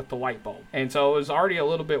helping me with the light bulb. And so it was already a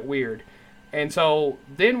little bit weird. And so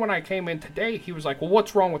then when I came in today, he was like, well,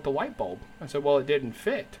 what's wrong with the light bulb? I said, well, it didn't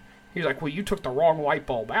fit. He's like, well, you took the wrong light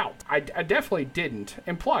bulb out. I definitely didn't.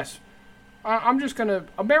 And plus, I'm just going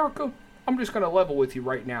to level with you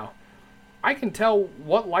right now. I can tell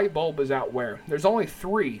what light bulb is out where. There's only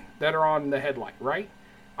 3 that are on the headlight, right?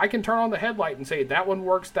 I can turn on the headlight and say, that one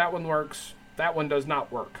works, that one does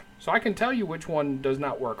not work. So I can tell you which one does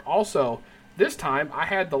not work. Also, this time I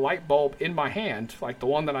had the light bulb in my hand, like the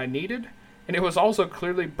one that I needed. And it was also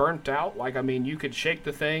clearly burnt out. Like, I mean, you could shake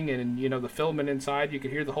the thing and, the filament inside, you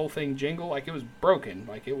could hear the whole thing jingle. Like, it was broken.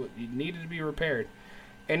 Like, it needed to be repaired.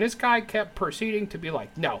 And this guy kept proceeding to be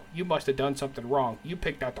like, no, you must have done something wrong. You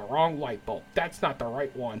picked out the wrong light bulb. That's not the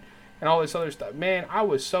right one. And all this other stuff. Man, I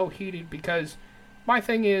was so heated because my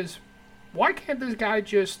thing is, why can't this guy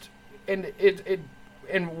just, and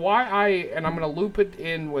I'm going to loop it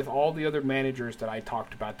in with all the other managers that I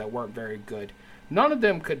talked about that weren't very good. None of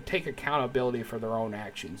them could take accountability for their own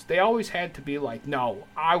actions. They always had to be like, no,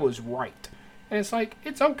 I was right. And it's like,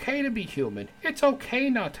 it's okay to be human. It's okay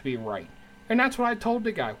not to be right. And that's what I told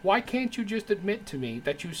the guy. Why can't you just admit to me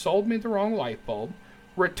that you sold me the wrong light bulb,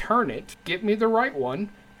 return it, get me the right one,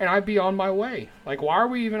 and I'd be on my way? Like, why are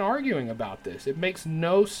we even arguing about this? It makes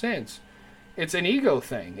no sense. It's an ego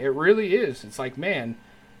thing. It really is. It's like, man,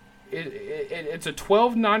 it's a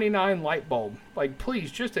 $12.99 light bulb. Like, please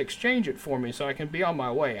just exchange it for me so I can be on my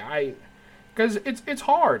way. Because it's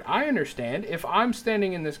hard. I understand. If I'm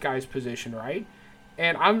standing in this guy's position, right?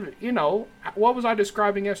 And I'm, what was I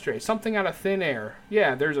describing yesterday? Something out of thin air.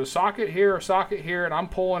 Yeah, there's a socket here, and I'm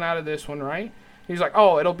pulling out of this one, right? He's like,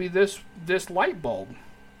 oh, it'll be this light bulb.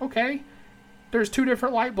 Okay. There's 2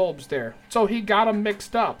 different light bulbs there. So he got them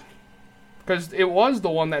mixed up. Because it was the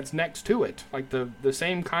one that's next to it. Like the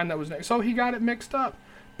same kind that was next. So he got it mixed up.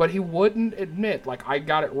 But he wouldn't admit, like, I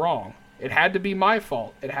got it wrong. It had to be my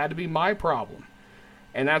fault. It had to be my problem.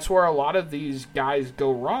 And that's where a lot of these guys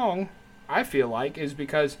go wrong, I feel like, is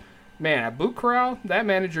because, man, at Boot Corral, that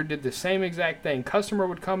manager did the same exact thing. Customer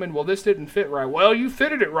would come in, well, this didn't fit right. Well, you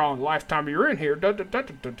fitted it wrong last time you were in here.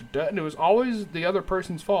 And it was always the other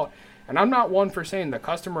person's fault. And I'm not one for saying the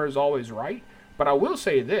customer is always right. But I will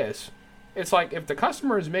say this. It's like, if the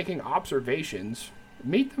customer is making observations,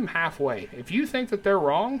 meet them halfway. If you think that they're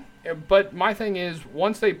wrong, but my thing is,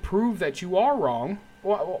 once they prove that you are wrong,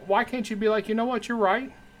 why can't you be like, you know what, you're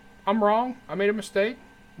right. I'm wrong. I made a mistake.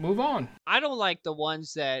 Move on. I don't like the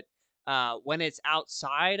ones that when it's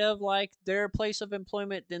outside of like their place of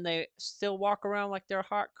employment, then they still walk around like they're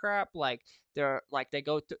hot crap. Like they're like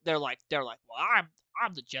they're like, well,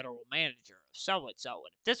 I'm the general manager of so and so,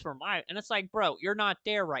 and if this were my, and it's like, bro, you're not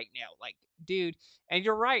there right now, like, dude. And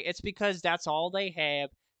you're right, it's because that's all they have.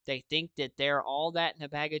 They think that they're all that in a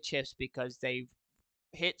bag of chips because they've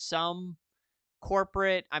hit some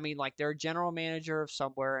corporate, I mean, like, they're a general manager of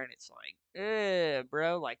somewhere, and it's like,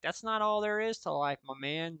 bro, like, that's not all there is to life, my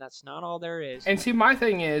man. That's not all there is. And see, my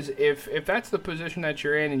thing is, if that's the position that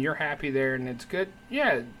you're in and you're happy there and it's good,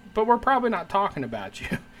 yeah, but we're probably not talking about you.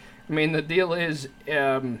 I mean, the deal is,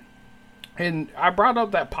 and I brought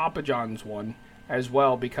up that Papa John's one as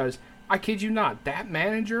well because, I kid you not, that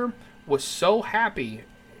manager was so happy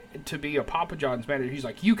to be a Papa John's manager. He's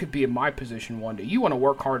like, you could be in my position one day. You want to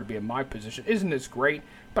work hard to be in my position. Isn't this great?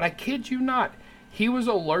 But I kid you not, he was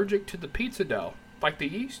allergic to the pizza dough, like the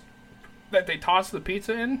yeast that they toss the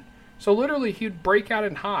pizza in. So literally, he'd break out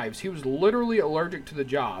in hives. He was literally allergic to the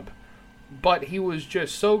job. But he was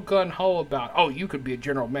just so gung-ho about, oh, you could be a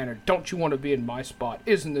general manager. Don't you want to be in my spot?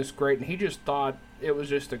 Isn't this great? And he just thought it was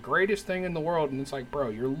just the greatest thing in the world. And it's like, bro,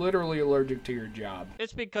 you're literally allergic to your job.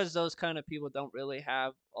 It's because those kind of people don't really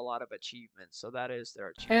have a lot of achievements. So that is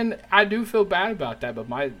their achievement. And I do feel bad about that. But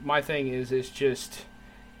my thing is, it's just,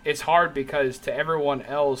 it's hard because to everyone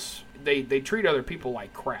else, they treat other people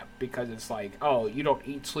like crap. Because it's like, oh, you don't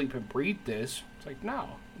eat, sleep, and breathe this. It's like,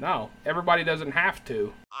 no, everybody doesn't have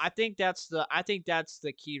to. I think that's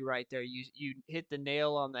the key right there. You hit the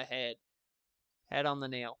nail on the head on the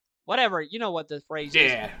nail. Whatever, you know what the phrase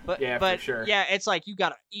is. But for sure. Yeah, it's like you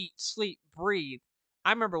gotta eat, sleep, breathe.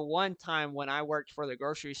 I remember one time when I worked for the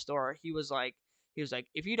grocery store, he was like,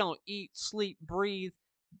 if you don't eat, sleep, breathe,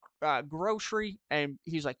 grocery, and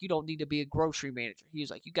he's like, you don't need to be a grocery manager.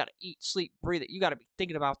 He's like, you got to eat, sleep, breathe it. You got to be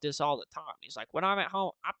thinking about this all the time. He's like, when I'm at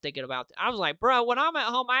home, I'm thinking about it. I was like, bro, when I'm at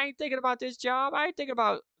home, I ain't thinking about this job. I ain't thinking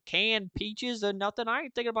about canned peaches or nothing. I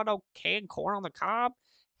ain't thinking about no canned corn on the cob.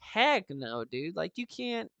 Heck no, dude. Like, you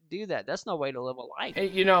can't do that. That's no way to live a life. Hey,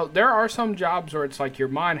 you know, there are some jobs where it's like your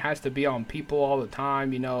mind has to be on people all the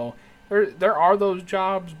time, you know. There are those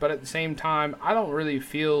jobs, but at the same time, I don't really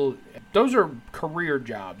feel... Those are career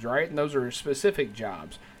jobs, right? And those are specific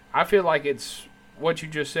jobs. I feel like it's what you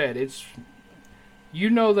just said. It's... You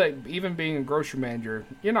know that even being a grocery manager,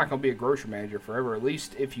 you're not going to be a grocery manager forever. At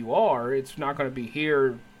least if you are, it's not going to be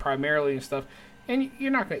here primarily and stuff. And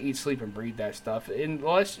you're not going to eat, sleep, and breathe that stuff.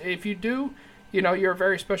 Unless, if you do, you know, you're a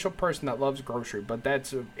very special person that loves grocery. But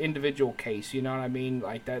that's an individual case, you know what I mean?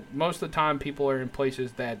 Like that, most of the time people are in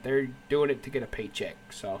places that they're doing it to get a paycheck,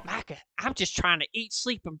 so. Micah, I'm just trying to eat,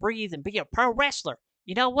 sleep, and breathe and be a pro wrestler.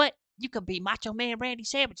 You know what? You could be Macho Man Randy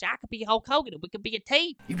Savage. I could be Hulk Hogan, and we could be a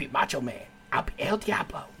team. You be Macho Man. I'll be El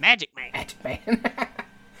Diablo. Magic Man. Magic Man.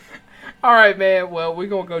 All right, man. Well, we're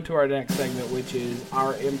going to go to our next segment, which is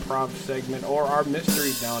our improv segment or our mystery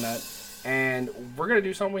donut. And we're going to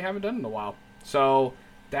do something we haven't done in a while. So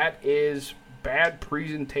that is bad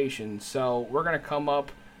presentation. So we're going to come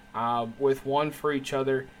up with one for each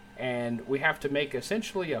other. And we have to make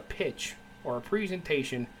essentially a pitch or a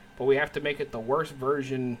presentation. But we have to make it the worst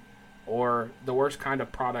version or the worst kind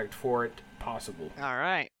of product for it possible. All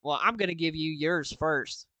right. Well, I'm going to give you yours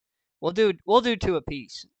first. We'll do two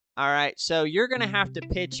apiece. All right. So you're going to have to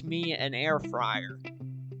pitch me an air fryer.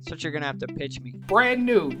 That's what you're going to have to pitch me. Brand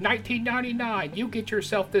new, $19.99. You get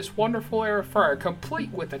yourself this wonderful air fryer,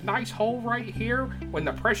 complete with a nice hole right here. When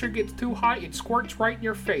the pressure gets too high, it squirts right in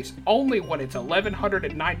your face. Only when it's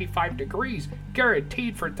 1195 degrees,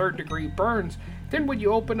 guaranteed for third-degree burns. Then when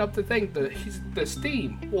you open up the thing, the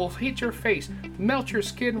steam will hit your face, melt your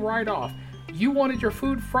skin right off. You wanted your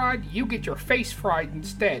food fried, you get your face fried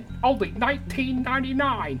instead. Only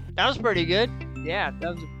 $19.99. That was pretty good. Yeah,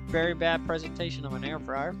 that was a very bad presentation of an air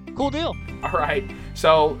fryer. Cool deal. All right,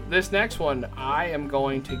 so this next one, I am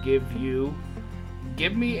going to give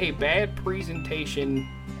me a bad presentation.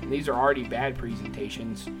 These are already bad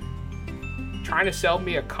presentations. Trying to sell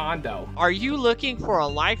me a condo. Are you looking for a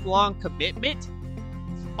lifelong commitment?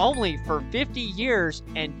 Only for 50 years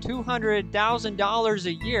and $200,000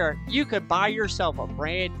 a year, you could buy yourself a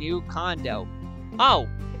brand new condo. Oh,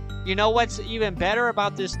 you know what's even better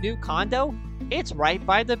about this new condo? It's right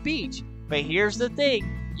by the beach. But here's the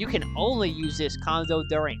thing, you can only use this condo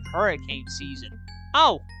during hurricane season.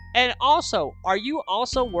 Oh, and also, are you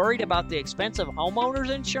also worried about the expense of homeowners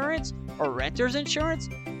insurance or renter's insurance?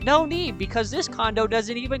 No need, because this condo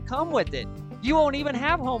doesn't even come with it. You won't even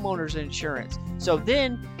have homeowners insurance. So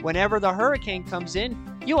then, whenever the hurricane comes in,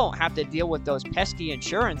 you won't have to deal with those pesky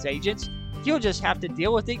insurance agents. You'll just have to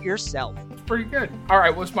deal with it yourself. It's pretty good. All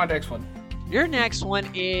right, what's my next one? Your next one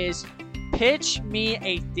is pitch me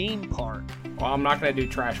a theme park. Well, I'm not going to do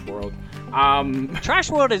Trash World.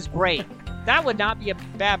 Trash World is great. That would not be a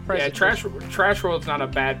bad presentation. Yeah, Trash World's not a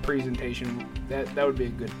bad presentation. That would be a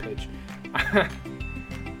good pitch.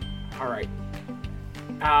 All right.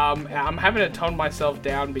 I'm having to tone myself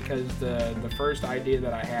down because the first idea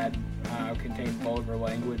that I had contained vulgar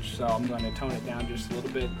language, so I'm going to tone it down just a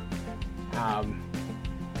little bit.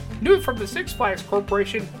 New from the Six Flags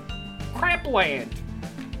Corporation, Crapland,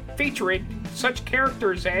 featuring such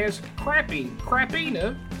characters as Crappy,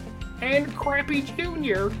 Crappina, and Crappy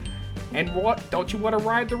Jr. And what? Don't you want to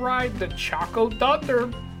ride the ride? The Choco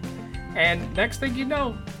Thunder. And next thing you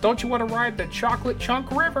know, don't you want to ride the Chocolate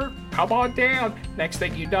Chunk River? Come on down. Next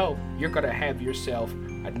thing you know, you're going to have yourself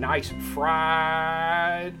a nice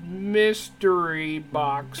fried mystery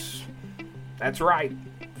box. That's right.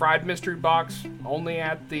 Fried mystery box only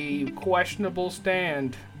at the questionable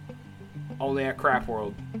stand. Only at Crap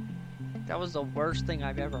World. That was the worst thing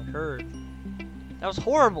I've ever heard. That was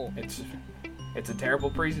horrible. It's a terrible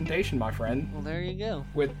presentation, my friend. Well, there you go.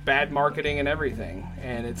 With bad marketing and everything.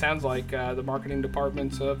 And it sounds like the marketing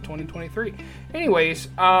departments of 2023. Anyways,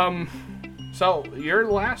 so your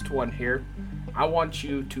last one here, I want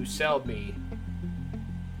you to sell me,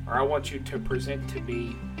 or I want you to present to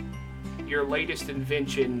me your latest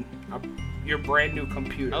invention, your brand new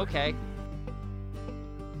computer. Okay.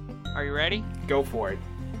 Are you ready? Go for it.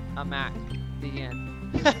 A Mac. The end.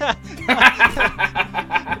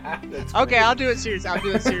 Okay, I'll do it seriously.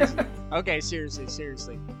 Okay,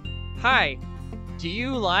 seriously. Hi, do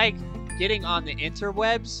you like getting on the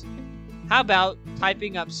interwebs? How about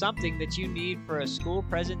typing up something that you need for a school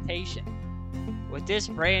presentation? With this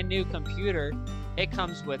brand new computer, it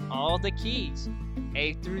comes with all the keys,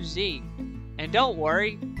 A through Z. And don't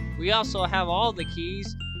worry, we also have all the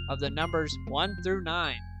keys of the numbers 1 through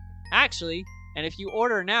 9. Actually, and if you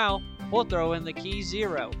order now, we'll throw in the key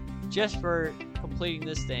 0, just for completing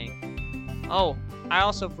this thing. Oh, I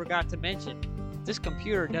also forgot to mention, this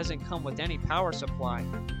computer doesn't come with any power supply.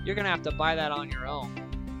 You're going to have to buy that on your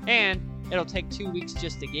own. And it'll take 2 weeks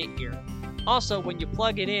just to get here. Also, when you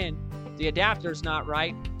plug it in, the adapter's not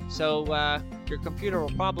right, so your computer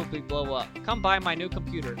will probably blow up. Come buy my new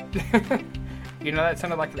computer. You know, that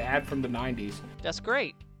sounded like an ad from the 90s. That's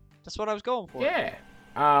great. That's what I was going for. Yeah.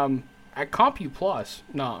 At CompuPlus.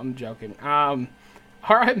 No, I'm joking. All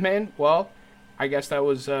right, man. Well, I guess that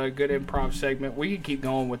was a good improv segment. We could keep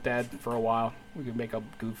going with that for a while. We could make up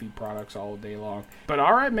goofy products all day long. But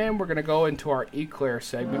all right, man, we're going to go into our Eclair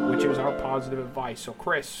segment, which is our positive advice. So,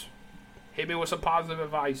 Chris, hit me with some positive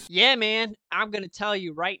advice. Yeah, man. I'm going to tell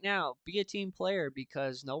you right now, be a team player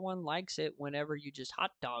because no one likes it whenever you just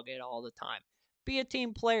hot dog it all the time. Be a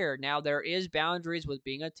team player. Now, there is boundaries with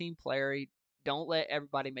being a team player. Don't let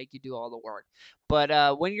everybody make you do all the work.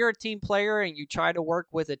 But when you're a team player and you try to work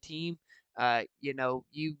with a team,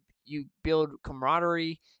 you build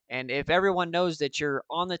camaraderie. And if everyone knows that you're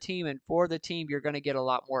on the team and for the team, you're going to get a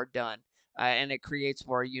lot more done. And it creates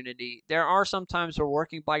more unity. There are some times where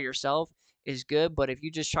working by yourself is good, but if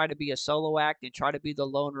you just try to be a solo act and try to be the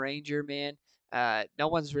Lone Ranger, man, no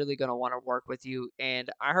one's really going to want to work with you. And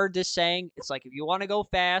I heard this saying, it's like if you want to go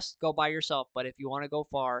fast, go by yourself. But if you want to go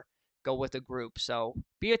far, go with a group. So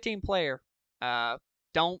be a team player.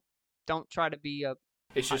 Don't try to be a...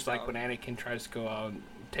 It's just like when Anakin tries to go out and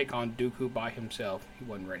take on Dooku by himself. He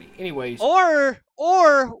wasn't ready. Anyways. Or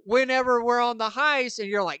whenever we're on the heist and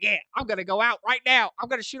you're like, yeah, I'm going to go out right now. I'm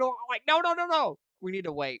going to shoot. I'm like, no. We need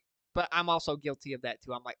to wait. But I'm also guilty of that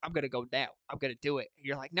too. I'm like, I'm going to go now. I'm going to do it. And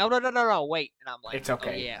you're like, no, wait. And I'm like, it's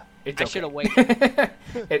okay. Oh, yeah. I should have waited.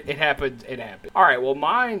 It happened. All right. Well,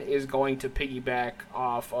 mine is going to piggyback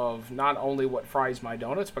off of not only what fries my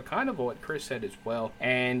donuts, but kind of what Chris said as well.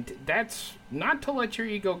 And that's not to let your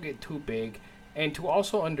ego get too big. And to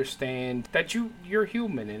also understand that you're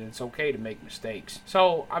human and it's okay to make mistakes.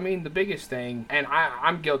 So, I mean, the biggest thing, and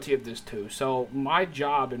I'm guilty of this too. So, my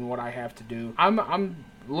job and what I have to do, I'm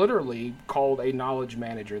literally called a knowledge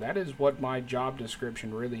manager. That is what my job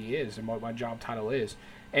description really is and what my job title is.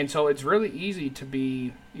 And so it's really easy to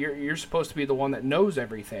be, you're supposed to be the one that knows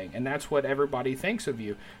everything, and that's what everybody thinks of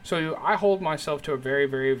you. So I hold myself to a very,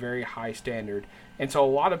 very, very high standard. And so a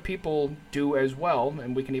lot of people do as well,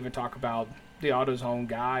 and we can even talk about the AutoZone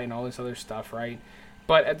guy and all this other stuff, right?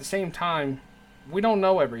 But at the same time, we don't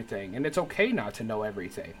know everything, and it's okay not to know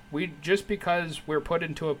everything. Just because we're put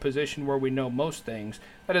into a position where we know most things,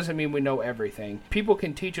 that doesn't mean we know everything. People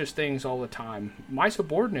can teach us things all the time. My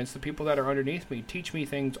subordinates, the people that are underneath me, teach me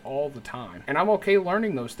things all the time. And I'm okay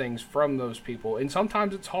learning those things from those people. And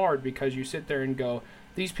sometimes it's hard because you sit there and go,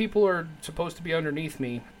 these people are supposed to be underneath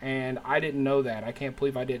me, and I didn't know that. I can't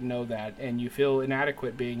believe I didn't know that. And you feel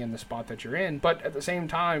inadequate being in the spot that you're in. But at the same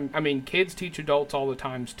time, I mean, kids teach adults all the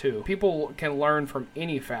times too. People can learn from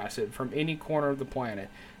any facet, from any corner of the planet.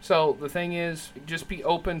 So the thing is, just be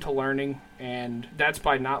open to learning, and that's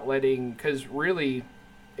by not letting, because really,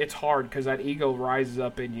 it's hard because that ego rises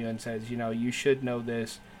up in you and says, you should know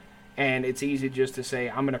this. And it's easy just to say,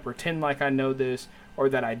 I'm going to pretend like I know this, or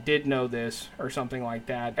that I did know this, or something like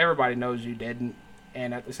that. Everybody knows you didn't.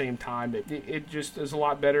 And at the same time, it just is a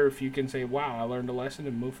lot better if you can say, wow, I learned a lesson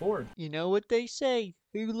and move forward. You know what they say,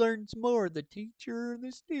 who learns more, the teacher or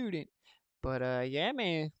the student? But yeah,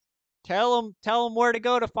 man, tell them where to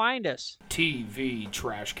go to find us.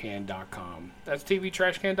 tvtrashcan.com. That's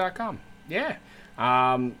tvtrashcan.com. Yeah.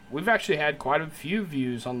 We've actually had quite a few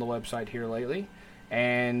views on the website here lately.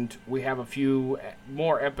 And we have a few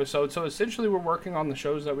more episodes. So essentially we're working on the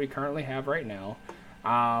shows that we currently have right now,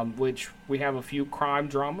 which we have a few crime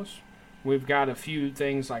dramas. We've got a few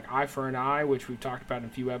things like Eye for an Eye, which we've talked about in a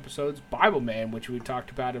few episodes. Bible Man, which we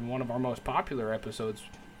talked about in one of our most popular episodes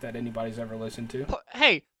that anybody's ever listened to.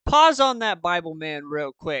 Hey, pause on that Bible Man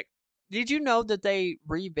real quick. Did you know that they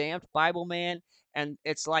revamped Bible Man? And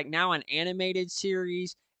it's like now an animated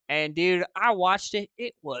series. And dude, I watched it.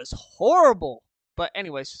 It was horrible. But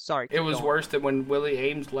anyways, sorry. It was worse than when Willie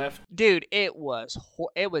Ames left. Dude, it was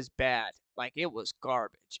bad. Like, it was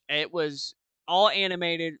garbage. It was all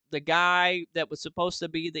animated. The guy that was supposed to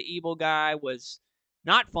be the evil guy was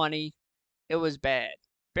not funny. It was bad.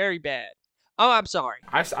 Very bad. Oh, I'm sorry.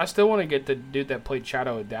 I still want to get the dude that played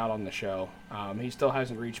Shadow O'Dowd on the show. He still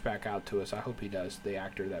hasn't reached back out to us. I hope he does, the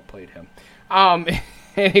actor that played him.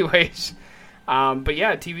 Anyways... But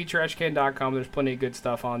yeah, tvtrashcan.com. There's plenty of good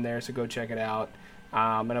stuff on there, so go check it out.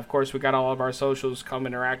 And of course, we got all of our socials. Come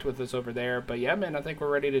interact with us over there. But yeah, man, I think we're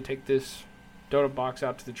ready to take this Doughnut Box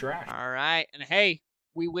out to the trash. All right. And hey,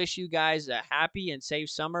 we wish you guys a happy and safe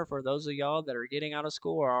summer. For those of y'all that are getting out of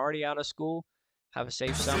school or already out of school, have a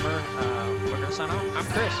safe summer. We're going to sign off. I'm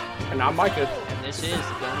Chris. And I'm Micah. And this is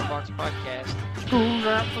the Doughnut Box Podcast. School's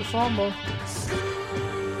out for summer.